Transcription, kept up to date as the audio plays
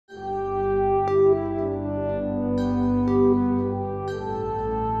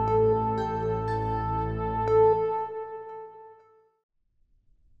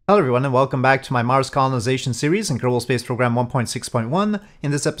Hello everyone and welcome back to my Mars colonization series in Kerbal Space Program 1.6.1.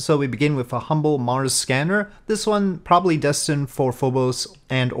 In this episode we begin with a humble Mars scanner. This one probably destined for Phobos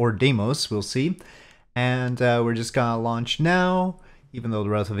and or Deimos, we'll see. And we're just gonna launch now, even though the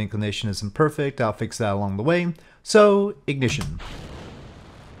relative inclination isn't perfect. I'll fix that along the way. So, ignition.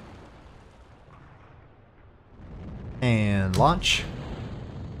 And launch.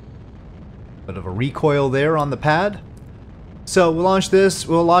 Bit of a recoil there on the pad. So we'll launch this,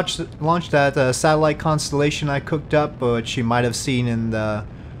 we'll launch that satellite constellation I cooked up, which you might have seen in the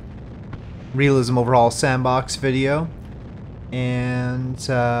Realism Overhaul Sandbox video. And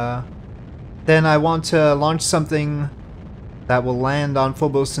then I want to launch something that will land on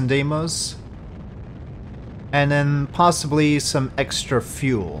Phobos and Deimos. And then possibly some extra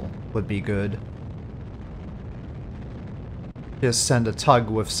fuel would be good. Just send a tug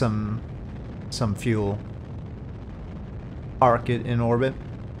with some fuel. Park it in orbit.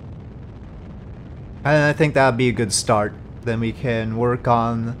 And I think that would be a good start. Then we can work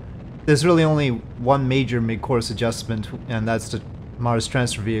on... There's really only one major mid-course adjustment, and that's the Mars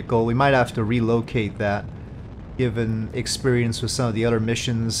transfer vehicle. We might have to relocate that. Given experience with some of the other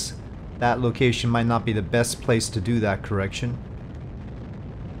missions, that location might not be the best place to do that correction.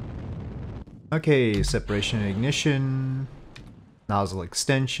 Okay, separation and ignition. Nozzle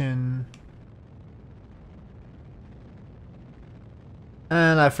extension.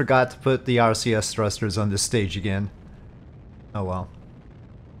 And I forgot to put the RCS thrusters on this stage again. Oh well.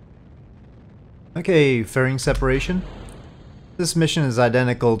 Okay, fairing separation. This mission is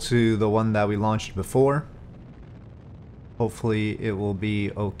identical to the one that we launched before. Hopefully it will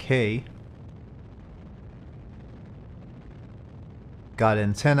be okay. Got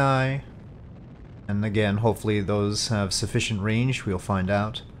antennae. And again, hopefully those have sufficient range. We'll find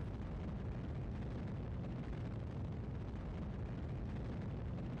out.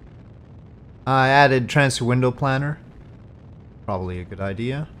 I added transfer window planner. Probably a good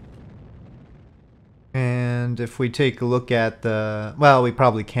idea. And if we take a look at the... Well, we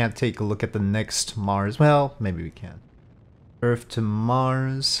probably can't take a look at the next Mars. Well, maybe we can. Earth to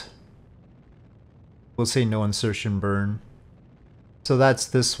Mars. We'll say no insertion burn. So that's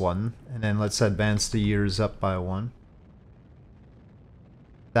this one. And then let's advance the years up by one.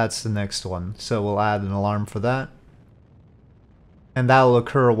 That's the next one. So we'll add an alarm for that. And that will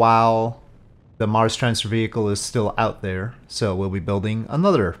occur while the Mars transfer vehicle is still out there, so we'll be building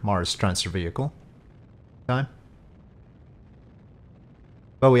another Mars transfer vehicle. Time.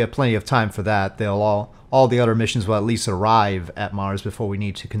 But we have plenty of time for that. They'll all the other missions will at least arrive at Mars before we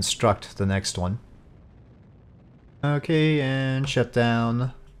need to construct the next one. Okay, and shut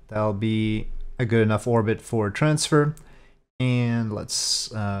down. That'll be a good enough orbit for transfer. And let's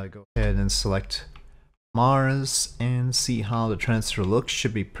go ahead and select Mars and see how the transfer looks.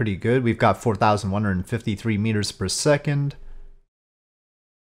 Should be pretty good. We've got 4,153 meters per second.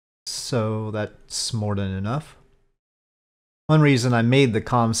 So that's more than enough. One reason I made the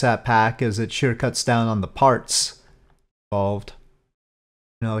ComSat pack is it sure cuts down on the parts involved.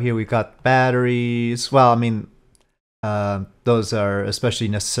 You know, here we've got batteries. Well, I mean, those are especially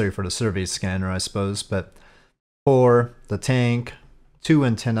necessary for the survey scanner, I suppose. But for the tank, 2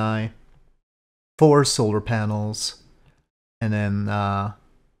 antennae, 4 solar panels, and then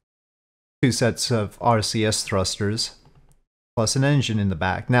 2 sets of RCS thrusters, plus an engine in the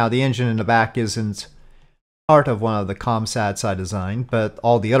back. Now, the engine in the back isn't part of one of the ComSats I designed, but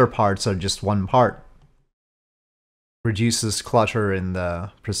all the other parts are just one part. Reduces clutter in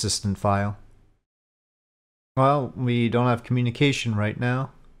the persistent file. Well, we don't have communication right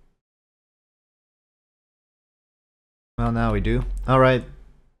now. Well, now we do. Alright.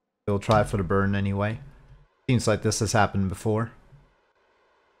 We'll try for the burn anyway. Seems like this has happened before.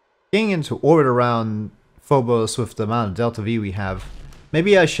 Getting into orbit around Phobos with the amount of delta V we have,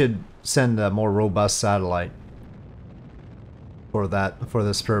 maybe I should send a more robust satellite for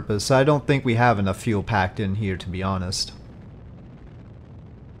this purpose. I don't think we have enough fuel packed in here, to be honest.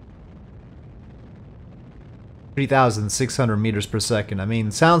 3,600 meters per second. I mean,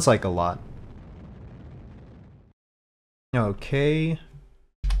 sounds like a lot. Okay.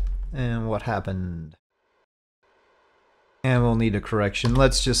 And what happened? And we'll need a correction.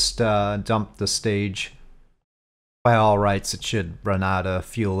 Let's just dump the stage. By all rights, it should run out of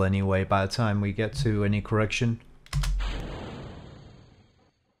fuel anyway by the time we get to any correction.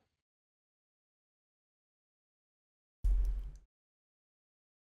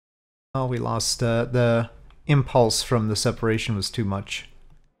 Oh, we lost the impulse from the separation was too much.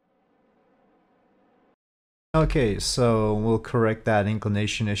 Okay, so we'll correct that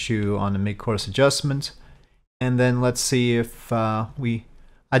inclination issue on the mid-course adjustment. And then let's see if we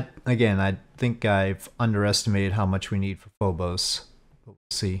I think I've underestimated how much we need for Phobos. We'll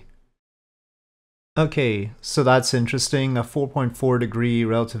see. Okay, so that's interesting. A 4.4 degree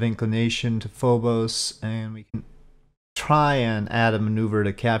relative inclination to Phobos, and we can try and add a maneuver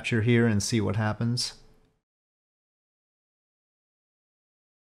to capture here and see what happens.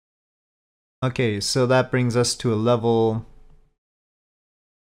 Okay, so that brings us to a level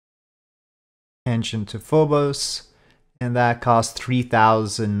tangent to Phobos, and that costs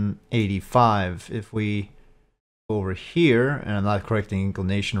 3,085. If we go over here, and I'm not correcting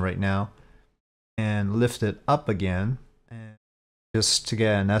inclination right now, and lift it up again, and just to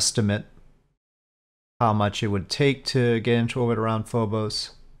get an estimate how much it would take to get into orbit around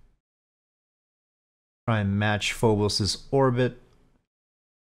Phobos. Try and match Phobos's orbit.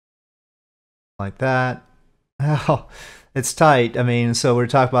 Like that. Oh, it's tight. I mean, so we're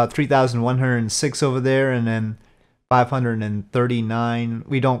talking about 3,106 over there, and then 539.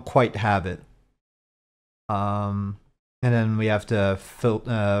 We don't quite have it. And then we have to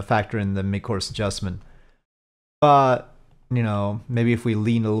factor in the mid-course adjustment. But, you know, maybe if we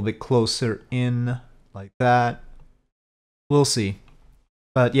lean a little bit closer in like that, we'll see.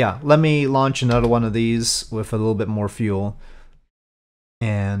 But yeah, let me launch another one of these with a little bit more fuel.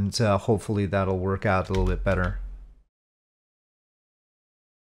 And hopefully that'll work out a little bit better.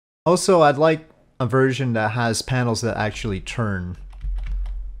 Also, I'd like a version that has panels that actually turn.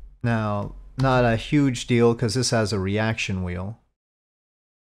 Now, not a huge deal because this has a reaction wheel.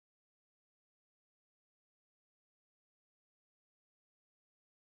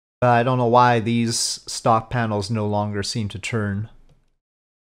 But I don't know why these stock panels no longer seem to turn.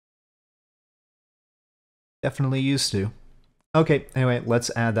 Definitely used to. Okay, anyway, let's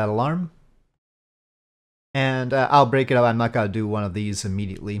add that alarm. And I'll break it up. I'm not going to do one of these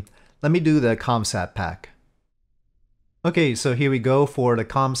immediately. Let me do the ComSat pack. Okay, so here we go for the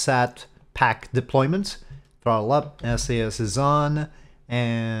ComSat pack deployment. Throttle up, SAS is on,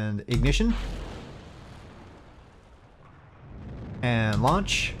 and ignition. And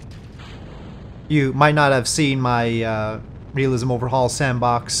launch. You might not have seen my Realism Overhaul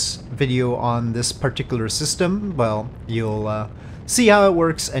Sandbox video on this particular system. Well, you'll see how it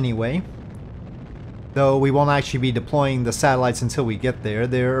works anyway. Though we won't actually be deploying the satellites until we get there.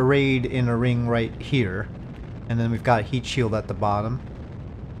 They're arrayed in a ring right here. And then we've got a heat shield at the bottom.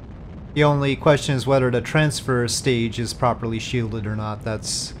 The only question is whether the transfer stage is properly shielded or not.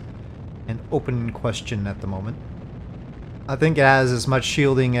 That's an open question at the moment. I think it has as much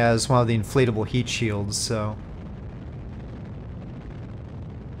shielding as one of the inflatable heat shields, so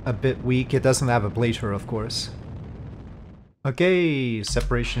a bit weak. It doesn't have a blader, of course. Okay,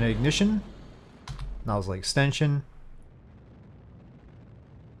 separation and ignition. Nozzle extension.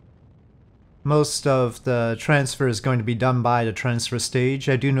 Most of the transfer is going to be done by the transfer stage.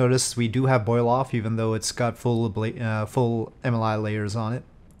 I do notice we do have boil off, even though it's got full MLI layers on it.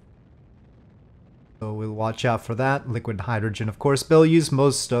 So we'll watch out for that. Liquid hydrogen, of course. They'll use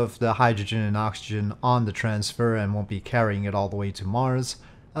most of the hydrogen and oxygen on the transfer and won't be carrying it all the way to Mars.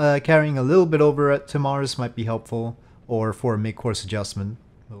 Carrying a little bit over it to Mars might be helpful, or for a mid-course adjustment.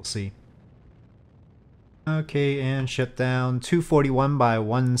 We'll see. Okay, and shut down 241 by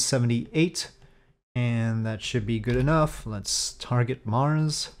 178. And that should be good enough. Let's target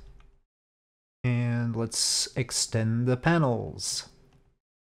Mars. And let's extend the panels.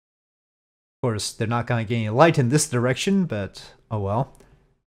 Of course, they're not going to get any light in this direction, but oh well.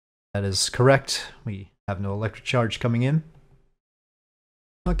 That is correct. We have no electric charge coming in.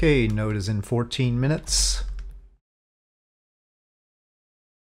 Okay, node is in 14 minutes.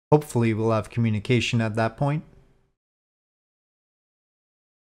 Hopefully we'll have communication at that point.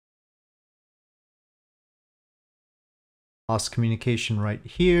 Lost communication right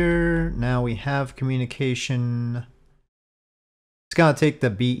here. Now we have communication. It's gonna take the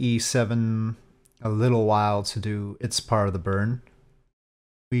BE7 a little while to do its part of the burn.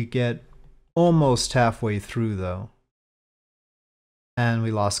 We get almost halfway through though. And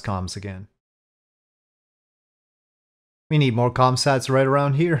we lost comms again. We need more ComSats right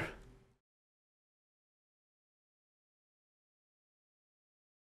around here.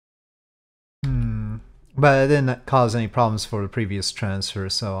 But it didn't cause any problems for the previous transfer,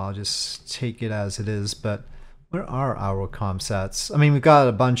 so I'll just take it as it is. But where are our ComSats? I mean, we've got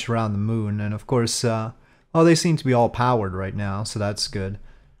a bunch around the moon, and of course, well, they seem to be all powered right now, so that's good.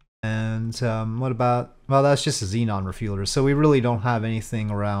 And what about, well, that's just a xenon refueler, so we really don't have anything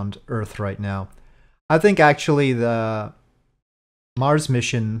around Earth right now. I think actually the Mars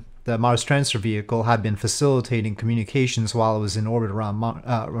mission, the Mars transfer vehicle, had been facilitating communications while it was in orbit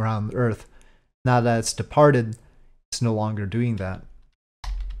around Earth. Now that it's departed, it's no longer doing that.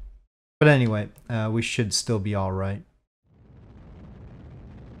 But anyway, we should still be alright.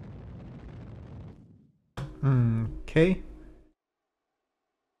 Okay.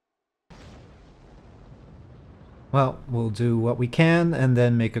 Well, we'll do what we can and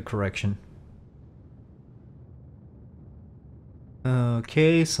then make a correction.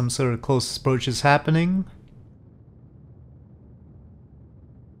 Okay, some sort of close approach is happening.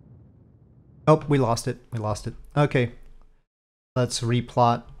 Oh, we lost it. We lost it. Okay. Let's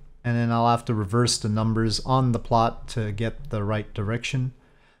replot, and then I'll have to reverse the numbers on the plot to get the right direction.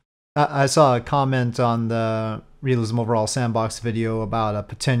 I saw a comment on the Realism Overall Sandbox video about a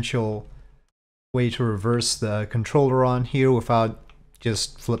potential way to reverse the controller on here without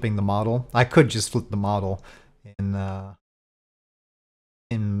just flipping the model. I could just flip the model in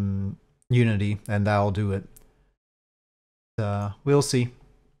Unity, and that'll do it. We'll see.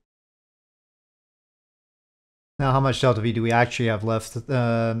 Now, how much Delta V do we actually have left?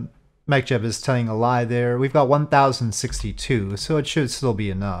 MechJeb is telling a lie there. We've got 1,062, so it should still be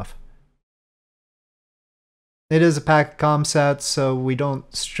enough. It is a pack of ComSats, so we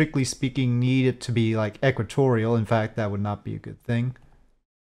don't, strictly speaking, need it to be like equatorial. In fact, that would not be a good thing.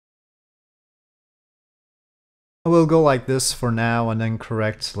 We'll go like this for now and then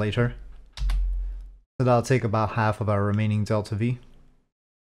correct later. So that'll take about half of our remaining Delta V.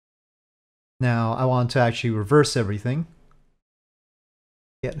 Now, I want to actually reverse everything.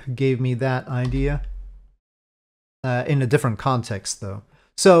 Yet, who gave me that idea? In a different context, though.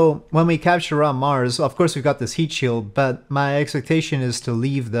 So, when we capture on Mars, of course we've got this heat shield, but my expectation is to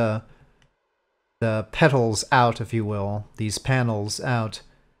leave the petals out, if you will, these panels out,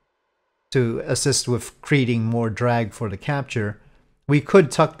 to assist with creating more drag for the capture. We could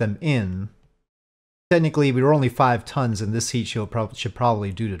tuck them in. Technically, we were only 5 tons, and this heat shield should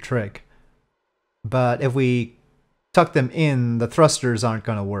probably do the trick. But if we tuck them in, the thrusters aren't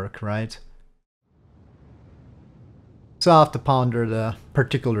going to work, right? So I'll have to ponder the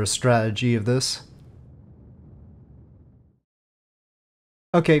particular strategy of this.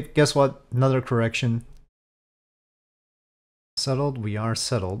 Okay, guess what? Another correction. Settled? We are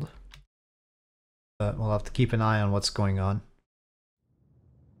settled. But we'll have to keep an eye on what's going on.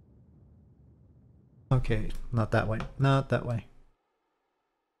 Okay, not that way. Not that way.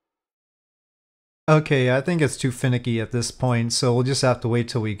 Okay, I think it's too finicky at this point, so we'll just have to wait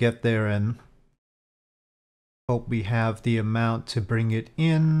till we get there and hope we have the amount to bring it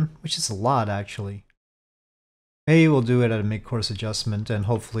in, which is a lot actually. Maybe we'll do it at a mid-course adjustment, and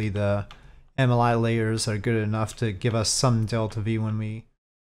hopefully the MLI layers are good enough to give us some Delta V when we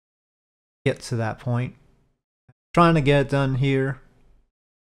get to that point. Trying to get it done here,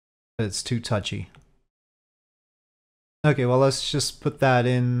 but it's too touchy. Okay, well let's just put that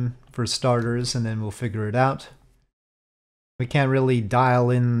in for starters and then we'll figure it out. We can't really dial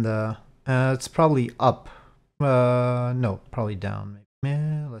in the... it's probably up. No, probably down.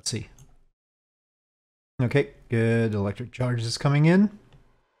 Let's see. Okay, good. Electric charge is coming in.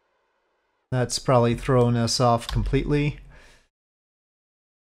 That's probably thrown us off completely.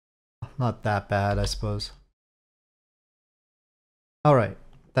 Not that bad, I suppose. Alright,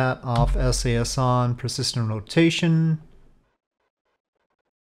 that off, SAS on, persistent rotation.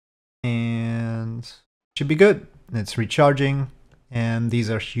 And should be good. It's recharging, and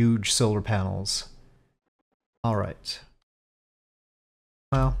these are huge solar panels. Alright.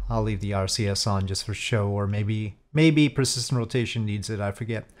 Well, I'll leave the RCS on just for show, or maybe persistent rotation needs it, I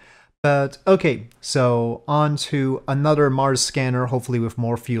forget. But okay, so on to another Mars scanner, hopefully with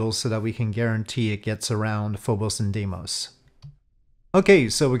more fuel so that we can guarantee it gets around Phobos and Deimos. Okay,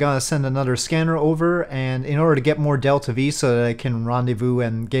 so we're gonna send another scanner over, and in order to get more Delta V so that I can rendezvous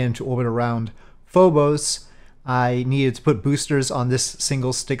and get into orbit around Phobos, I needed to put boosters on this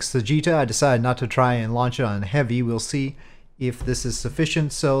single stick Sagitta. I decided not to try and launch it on heavy. We'll see if this is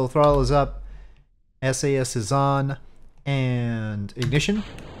sufficient. So throttle is up, SAS is on, and ignition.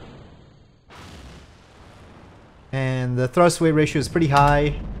 And the thrust weight ratio is pretty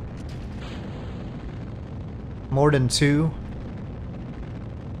high. More than 2.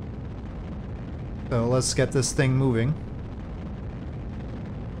 So let's get this thing moving.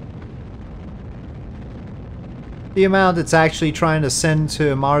 The amount it's actually trying to send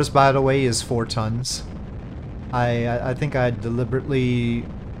to Mars, by the way, is 4 tons. I think I deliberately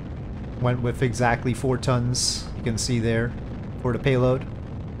went with exactly 4 tons, you can see there, for the payload.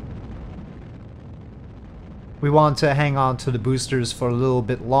 We want to hang on to the boosters for a little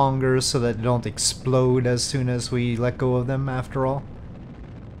bit longer so that they don't explode as soon as we let go of them, after all.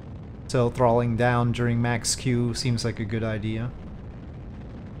 So throttling down during max Q seems like a good idea.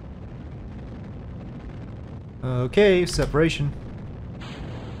 Okay, separation.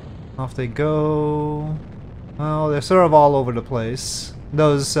 Off they go. Well, they're sort of all over the place.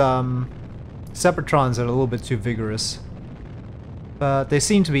 Those Separatrons are a little bit too vigorous. But they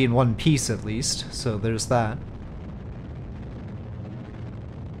seem to be in one piece at least, so there's that.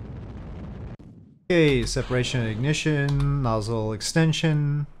 Okay, separation and ignition, nozzle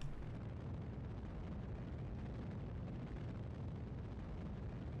extension.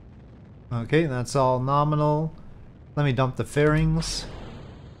 Okay, that's all nominal. Let me dump the fairings.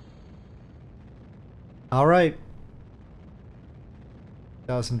 Alright.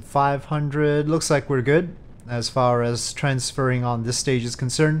 1,500. Looks like we're good as far as transferring on this stage is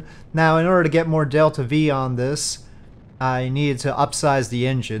concerned. Now, in order to get more delta V on this, I needed to upsize the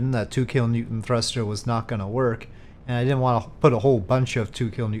engine. That 2 kilonewton thruster was not going to work, and I didn't want to put a whole bunch of 2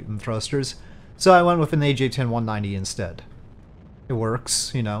 kilonewton thrusters, so I went with an AJ10-190 instead. It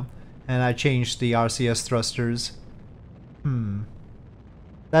works, you know, and I changed the RCS thrusters.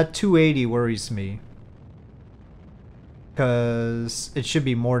 That 280 worries me, because it should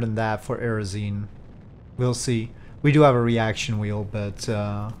be more than that for Aerozine. We'll see. We do have a reaction wheel, but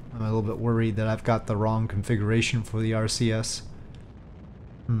I'm a little bit worried that I've got the wrong configuration for the RCS.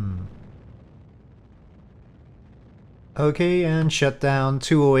 Okay, and shut down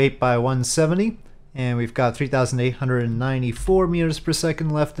 208 by 170. And we've got 3,894 meters per second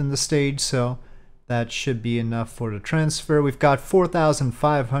left in the stage, so that should be enough for the transfer. We've got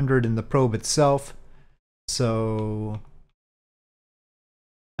 4,500 in the probe itself, so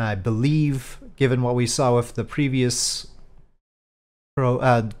I believe, given what we saw with the previous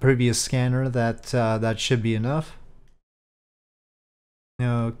scanner, that that should be enough.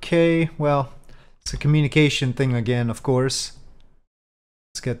 Okay, well, it's a communication thing again, of course.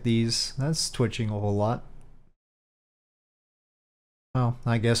 Let's get these. That's twitching a whole lot. Well,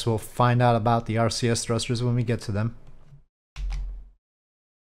 I guess we'll find out about the RCS thrusters when we get to them.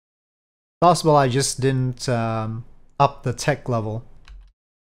 Possible I just didn't up the tech level.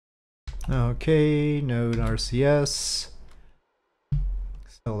 Okay, node RCS.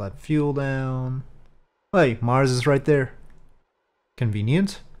 Settle that fuel down. Hey, Mars is right there.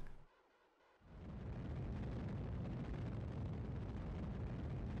 Convenient.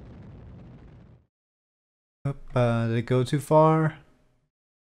 Oop, did it go too far?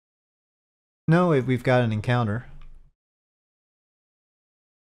 No, we've got an encounter.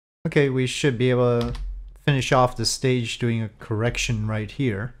 Okay, we should be able to finish off the stage doing a correction right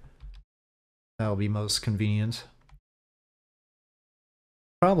here. That'll be most convenient.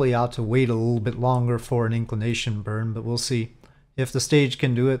 Probably ought to wait a little bit longer for an inclination burn, but we'll see. If the stage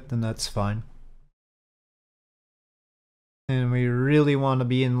can do it, then that's fine. And we really want to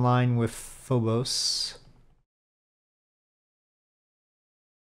be in line with Phobos.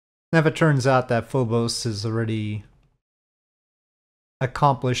 And if it turns out that Phobos is already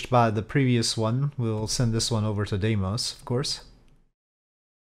accomplished by the previous one, we'll send this one over to Deimos, of course.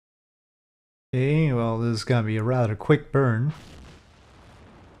 Okay, well, this is gonna be a rather quick burn.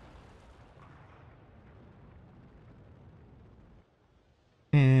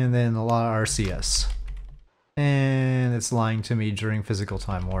 And then a lot of RCS. And it's lying to me during physical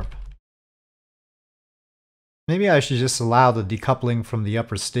time warp. Maybe I should just allow the decoupling from the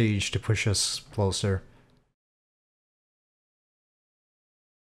upper stage to push us closer.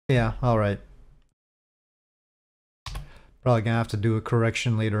 Yeah, alright. Probably gonna have to do a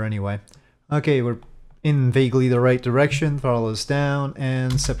correction later anyway. Okay, we're in vaguely the right direction. Throttle is down,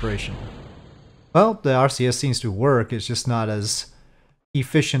 and separation. Well, the RCS seems to work, it's just not as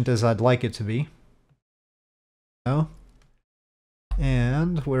efficient as I'd like it to be. No?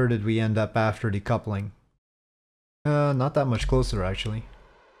 And where did we end up after decoupling? Not that much closer, actually.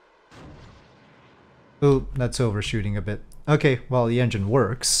 Ooh, that's overshooting a bit. Okay, well, the engine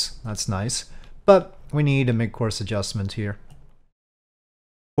works. That's nice. But we need a mid-course adjustment here.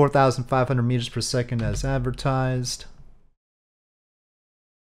 4,500 meters per second as advertised.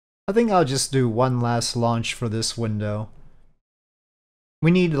 I think I'll just do one last launch for this window. We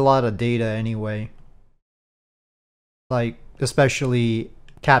need a lot of data anyway. Like, especially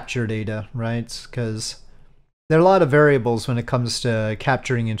capture data, right? Because there are a lot of variables when it comes to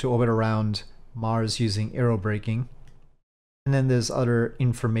capturing into orbit around Mars using aerobraking. And then there's other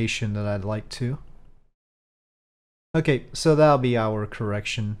information that I'd like to. Okay, so that'll be our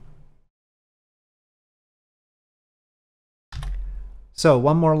correction. So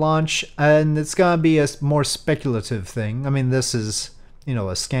one more launch, and it's gonna be a more speculative thing. I mean, this is, you know,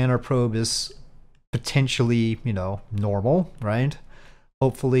 a scanner probe is potentially, you know, normal, right?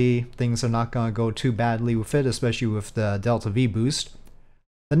 Hopefully things are not gonna go too badly with it, especially with the Delta V boost.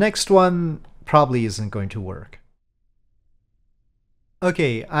 The next one probably isn't going to work.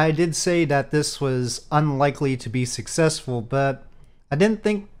 Okay, I did say that this was unlikely to be successful, but I didn't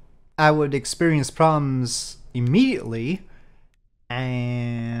think I would experience problems immediately.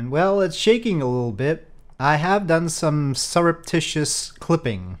 And, well, it's shaking a little bit. I have done some surreptitious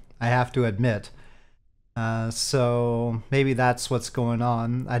clipping, I have to admit. So maybe that's what's going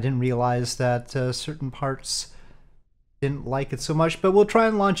on. I didn't realize that certain parts didn't like it so much, but we'll try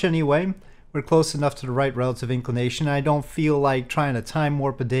and launch anyway. We're close enough to the right relative inclination. I don't feel like trying to time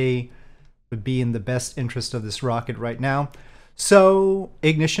warp a day would be in the best interest of this rocket right now. So,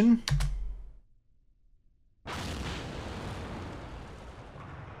 ignition. At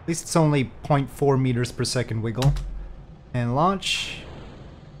least it's only 0.4 meters per second wiggle. And launch.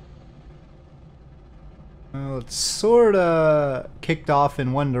 Well, it's sort of kicked off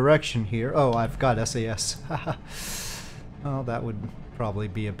in one direction here. Oh, I've got SAS. Well, that would probably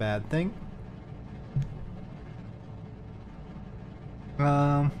be a bad thing.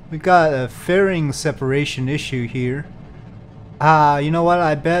 We've got a fairing separation issue here. You know what?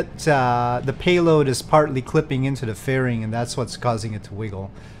 I bet the payload is partly clipping into the fairing, and that's what's causing it to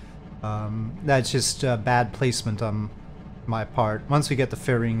wiggle. That's just bad placement on my part. Once we get the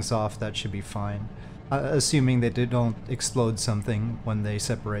fairings off, that should be fine. Assuming that they don't explode something when they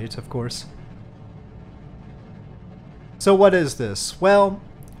separate, of course. So what is this? Well,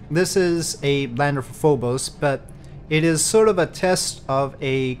 this is a lander for Phobos, but it is sort of a test of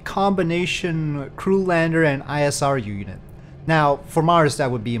a combination crew lander and ISR unit. Now, for Mars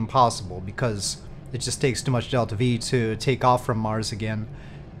that would be impossible because it just takes too much delta V to take off from Mars again,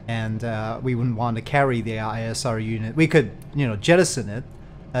 and we wouldn't want to carry the ISR unit. We could, you know, jettison it.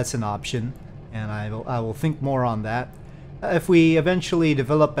 That's an option, and I will think more on that. If we eventually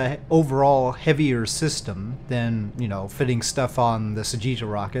develop a overall heavier system than, you know, fitting stuff on the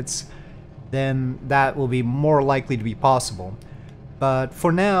Sagitta rockets, then that will be more likely to be possible. But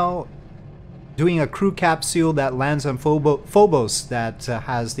for now, doing a crew capsule that lands on Phobos that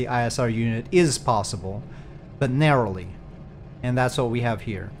has the ISR unit is possible, but narrowly. And that's what we have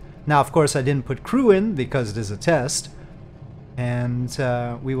here. Now, of course, I didn't put crew in because it is a test. And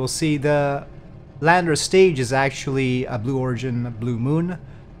we will see the lander stage is actually a Blue Origin Blue Moon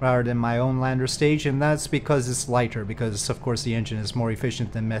rather than my own lander stage, and that's because it's lighter, because of course the engine is more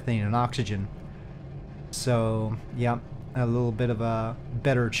efficient than methane and oxygen. So yeah, a little bit of a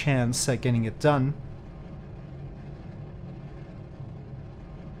better chance at getting it done.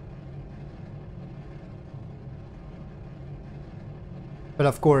 But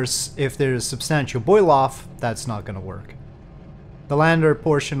of course, if there's substantial boil-off, that's not going to work. The lander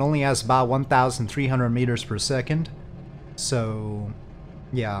portion only has about 1,300 meters per second, so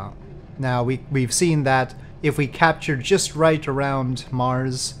yeah. Now we've seen that if we capture just right around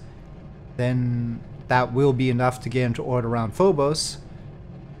Mars, then that will be enough to get into orbit around Phobos.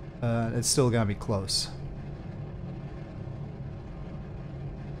 It's still gonna be close.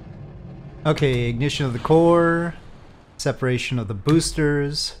 Okay, ignition of the core, separation of the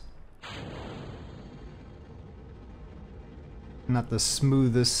boosters. Not the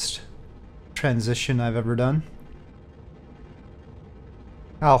smoothest transition I've ever done.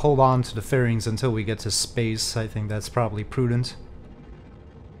 I'll hold on to the fairings until we get to space. I think that's probably prudent.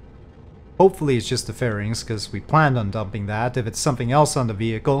 Hopefully it's just the fairings, because we planned on dumping that. If it's something else on the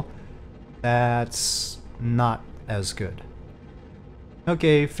vehicle, that's not as good.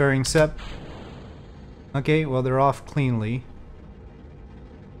 Okay, fairing sep. Okay, well, they're off cleanly.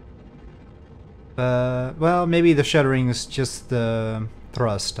 Well, maybe the shuttering is just the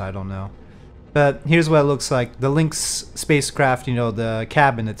thrust, I don't know. But here's what it looks like. The Lynx spacecraft, you know, the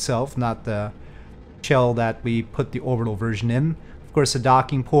cabin itself, not the shell that we put the orbital version in. Of course, a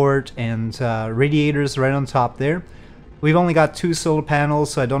docking port and radiators right on top there. We've only got 2 solar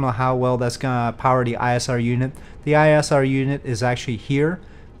panels, so I don't know how well that's gonna power the ISR unit. The ISR unit is actually here.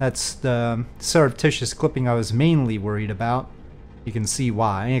 That's the surreptitious clipping I was mainly worried about. You can see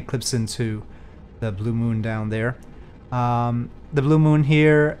why. It clips into the Blue Moon down there. The Blue Moon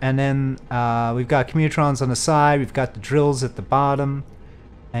here, and then we've got commutrons on the side, we've got the drills at the bottom,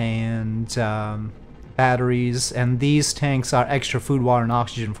 and batteries, and these tanks are extra food, water, and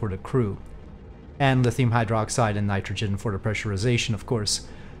oxygen for the crew, and lithium hydroxide and nitrogen for the pressurization, of course.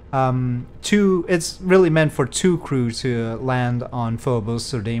 It's really meant for 2 crew to land on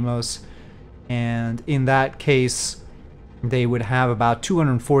Phobos or Deimos, and in that case they would have about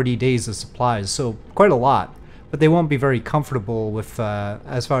 240 days of supplies, so quite a lot. But they won't be very comfortable with,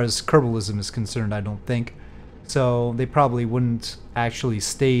 as far as Kerbalism is concerned, I don't think. So they probably wouldn't actually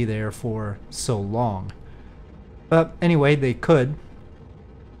stay there for so long. But anyway, they could,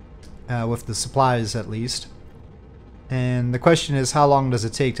 with the supplies at least. And the question is, how long does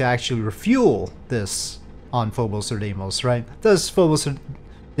it take to actually refuel this on Phobos or Deimos, right? Does Phobos or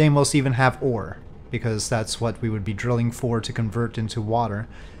Deimos even have ore? Because that's what we would be drilling for to convert into water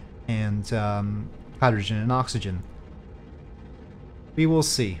and hydrogen and oxygen. We will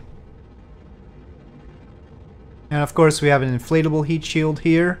see. And of course we have an inflatable heat shield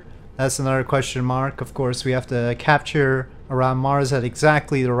here. That's another question mark. Of course we have to capture around Mars at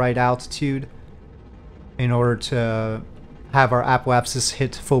exactly the right altitude in order to have our apoapsis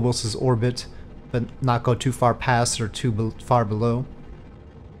hit Phobos' orbit, but not go too far past or too far below.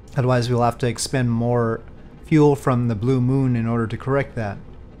 Otherwise we'll have to expend more fuel from the blue moon in order to correct that.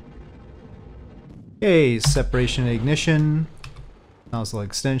 Okay, separation and ignition. Nozzle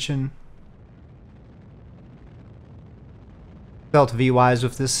extension. Delta V wise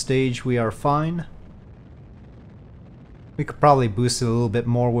with this stage we are fine. We could probably boost it a little bit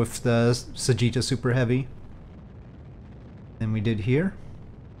more with the Sagitta Super Heavy than we did here.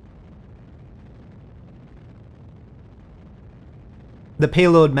 The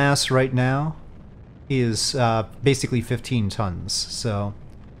payload mass right now is basically 15 tons, so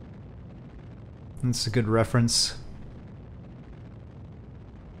that's a good reference.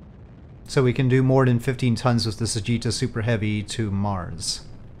 So we can do more than 15 tons with the Sagitta Super Heavy to Mars.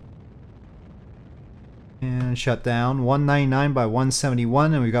 And shut down, 199 by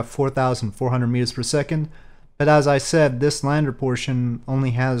 171, and we got 4,400 meters per second. But as I said, this lander portion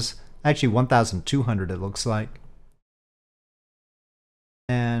only has actually 1,200 it looks like.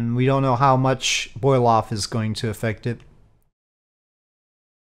 And we don't know how much boil off is going to affect it.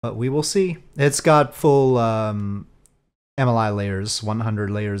 But we will see. It's got full MLI layers,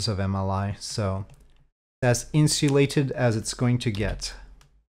 100 layers of MLI, so that's insulated as it's going to get.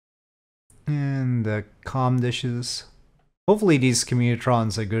 And the comm dishes. Hopefully these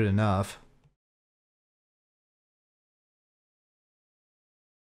communitrons are good enough.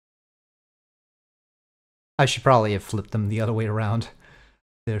 I should probably have flipped them the other way around.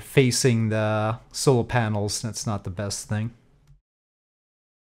 They're facing the solar panels, that's not the best thing.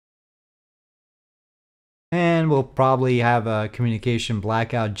 And we'll probably have a communication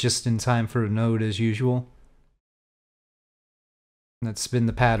blackout just in time for a node as usual. That's been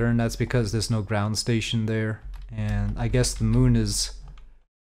the pattern. That's because there's no ground station there. And I guess the moon is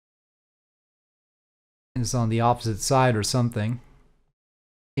on the opposite side or something.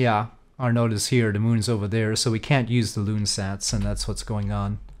 Yeah, our node is here, the moon's over there, so we can't use the LoonSats, and that's what's going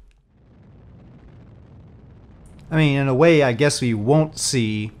on. I mean, in a way, I guess we won't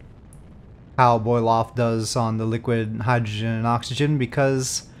see how boil off does on the liquid hydrogen and oxygen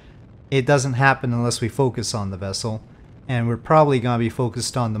because it doesn't happen unless we focus on the vessel, and we're probably going to be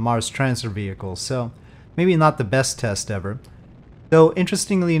focused on the Mars transfer vehicle, so maybe not the best test ever. Though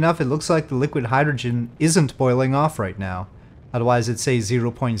interestingly enough, it looks like the liquid hydrogen isn't boiling off right now. Otherwise it'd say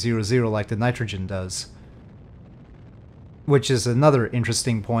 0.00 like the nitrogen does. Which is another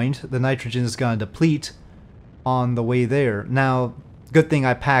interesting point. The nitrogen is going to deplete on the way there. Now, good thing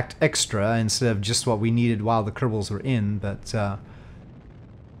I packed extra instead of just what we needed while the Kerbals were in, but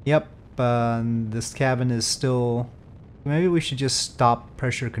yep, this cabin is still... Maybe we should just stop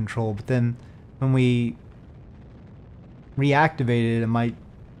pressure control, but then when we reactivate it, it might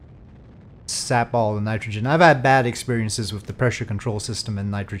sap all the nitrogen. I've had bad experiences with the pressure control system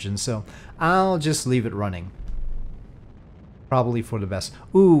and nitrogen, so I'll just leave it running. Probably for the best.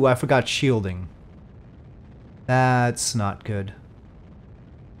 Ooh, I forgot shielding. That's not good.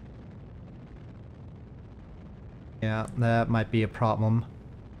 Yeah, that might be a problem.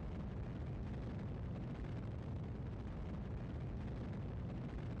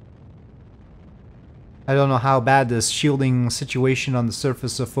 I don't know how bad this shielding situation on the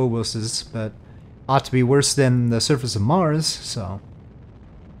surface of Phobos is, but ought to be worse than the surface of Mars, so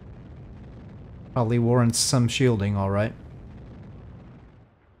probably warrants some shielding, alright.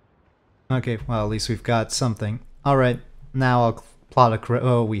 Okay, well at least we've got something. Alright, now I'll plot a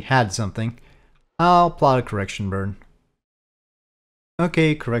oh, we had something. I'll plot a correction burn.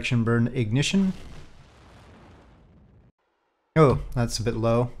 Okay, correction burn ignition. Oh, that's a bit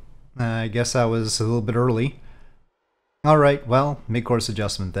low. I guess I was a little bit early. Alright, well, mid-course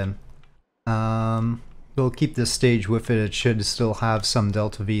adjustment then. We'll keep this stage with it. It should still have some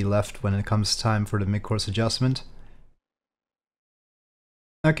delta V left when it comes time for the mid-course adjustment.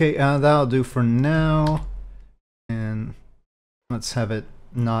 Okay, that'll do for now. And let's have it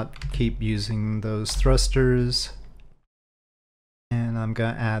not keep using those thrusters. And I'm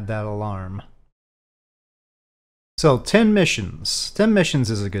gonna add that alarm. So 10 missions. 10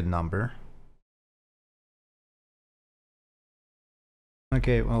 missions is a good number.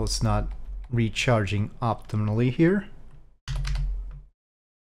 Okay, well it's not recharging optimally here.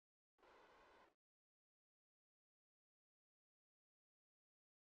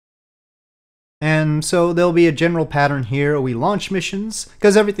 And so there'll be a general pattern here. We launch missions,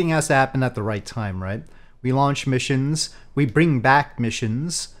 because everything has to happen at the right time, right? We launch missions, we bring back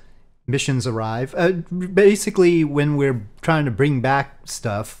missions, missions arrive. Basically, when we're trying to bring back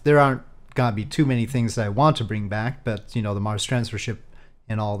stuff, there aren't gonna be too many things that I want to bring back, but you know, the Mars transfer ship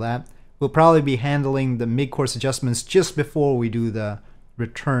and all that. We'll probably be handling the mid-course adjustments just before we do the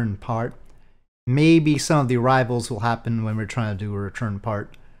return part. Maybe some of the arrivals will happen when we're trying to do a return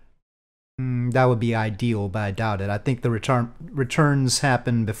part. That would be ideal, but I doubt it. I think the returns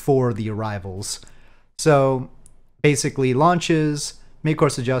happen before the arrivals. So basically launches,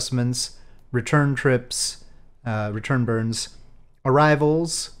 mid-course adjustments, return trips, return burns,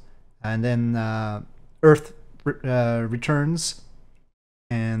 arrivals, and then Earth returns,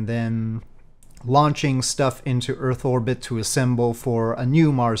 and then launching stuff into Earth orbit to assemble for a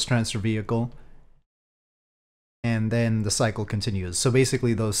new Mars transfer vehicle. And then the cycle continues. So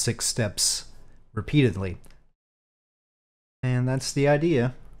basically those 6 steps repeatedly. And that's the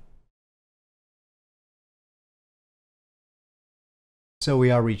idea. So we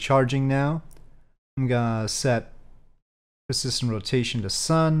are recharging now. I'm gonna set persistent rotation to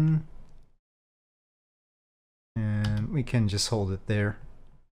sun. And we can just hold it there.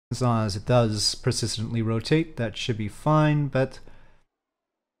 As long as it does persistently rotate, that should be fine, but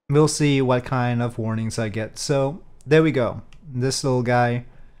we'll see what kind of warnings I get. So there we go. This little guy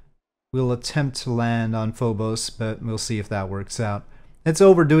will attempt to land on Phobos, but we'll see if that works out. It's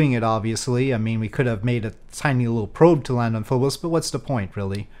overdoing it, obviously. I mean, we could have made a tiny little probe to land on Phobos, but what's the point,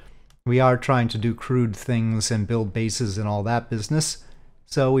 really? We are trying to do crude things and build bases and all that business,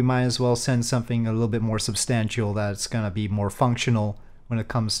 so we might as well send something a little bit more substantial that's going to be more functional when it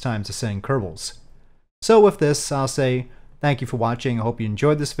comes time to sending Kerbals. So with this, I'll say thank you for watching. I hope you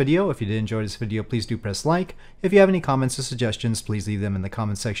enjoyed this video. If you did enjoy this video, please do press like. If you have any comments or suggestions, please leave them in the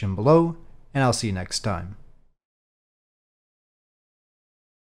comment section below, and I'll see you next time.